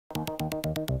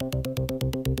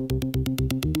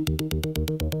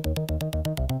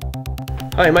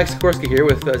Hi, Mike Sikorsky here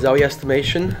with Zowie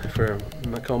Estimation for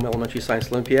Macomb Elementary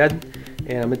Science Olympiad,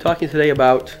 and I've been talking today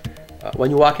about when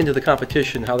you walk into the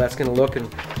competition, how that's going to look,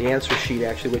 and the answer sheet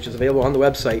actually, which is available on the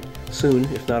website soon,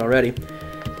 if not already.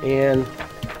 And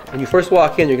when you first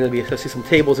walk in, you're going to see some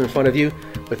tables in front of you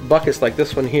with buckets like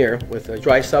this one here with a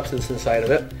dry substance inside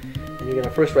of it. And you're going to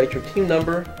first write your team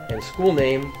number and school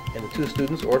name and the two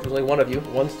students, or if there's only one of you,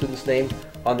 one student's name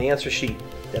on the answer sheet.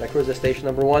 That occurs at station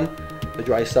number 1, the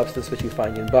dry substance which you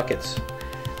find in buckets.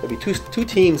 There'll be two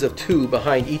teams of 2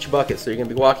 behind each bucket, so you're going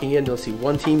to be walking in, you'll see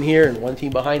one team here and one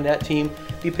team behind that team.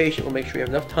 Be patient, we'll make sure you have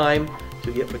enough time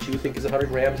to get what you think is 100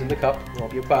 grams in the cup. It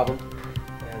won't be a problem.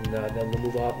 And then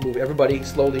we'll move everybody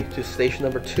slowly to station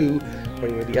number 2, where you're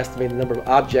going to be estimating the number of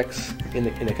objects in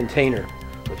a container,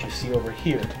 which you see over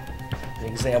here, an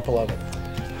example of it.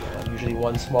 Usually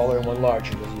one smaller and one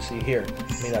larger, as you see here.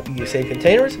 It may not be the same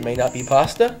containers, it may not be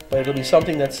pasta, but it'll be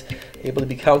something that's able to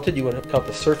be counted. You want to count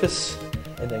the surface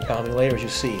and then count how many layers you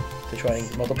see to try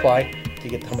and multiply to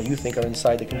get how many you think are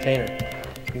inside the container.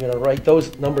 You're going to write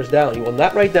those numbers down. You will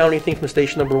not write down anything from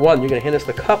station number 1. You're going to hand us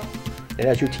the cup that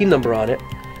has your team number on it,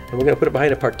 and we're going to put it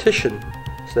behind a partition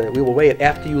so that we will weigh it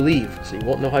after you leave, so you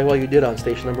won't know how well you did on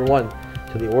station number 1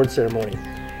 to the award ceremony.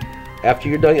 After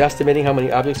you're done estimating how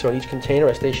many objects are on each container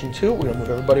at station 2, we're going to move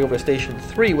everybody over to station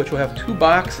 3, which will have 2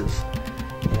 boxes.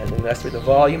 And we're going to estimate the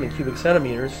volume in cubic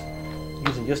centimeters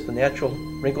using just the natural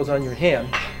wrinkles on your hand,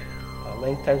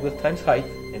 length times width times height,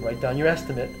 and write down your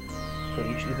estimate for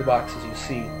each of the boxes you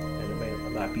see. And it may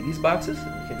not be these boxes,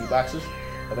 it can be boxes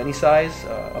of any size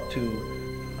up to,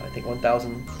 I think,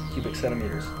 1,000 cubic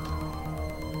centimeters.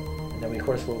 And then we, of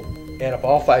course, will add up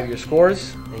all 5 of your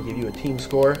scores and give you a team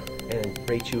score and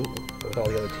rate you with all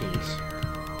the other teams.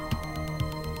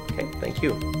 Okay, thank you.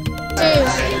 This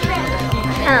is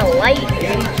kind of light,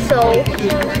 so I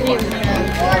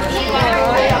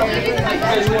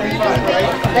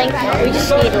think we just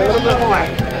need a little bit more.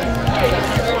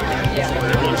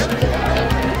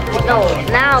 No,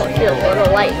 now it feels a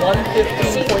little light.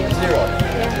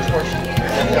 115.0.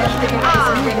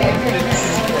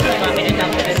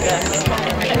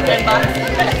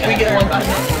 We get one box.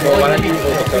 Well, why don't you do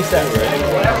 3 cents,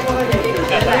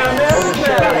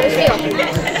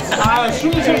 As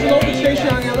soon as there's an open station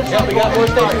on the other side. Yeah, we got more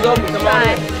stations open. Come on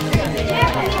in.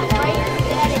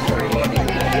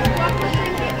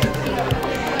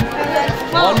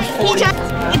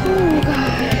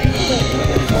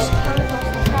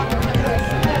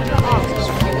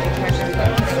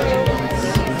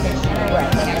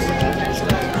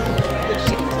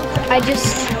 I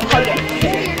just hug it.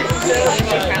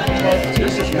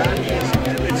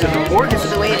 It's an award. This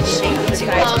is the way it's shaped. This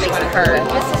guy makes the curve.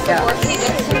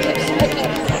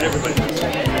 Everybody does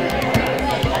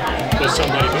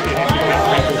somebody, but if you've got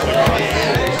wrinkles like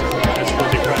that's what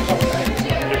they practice.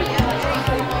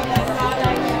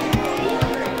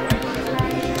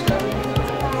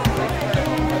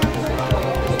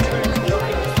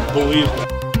 Believe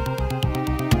me.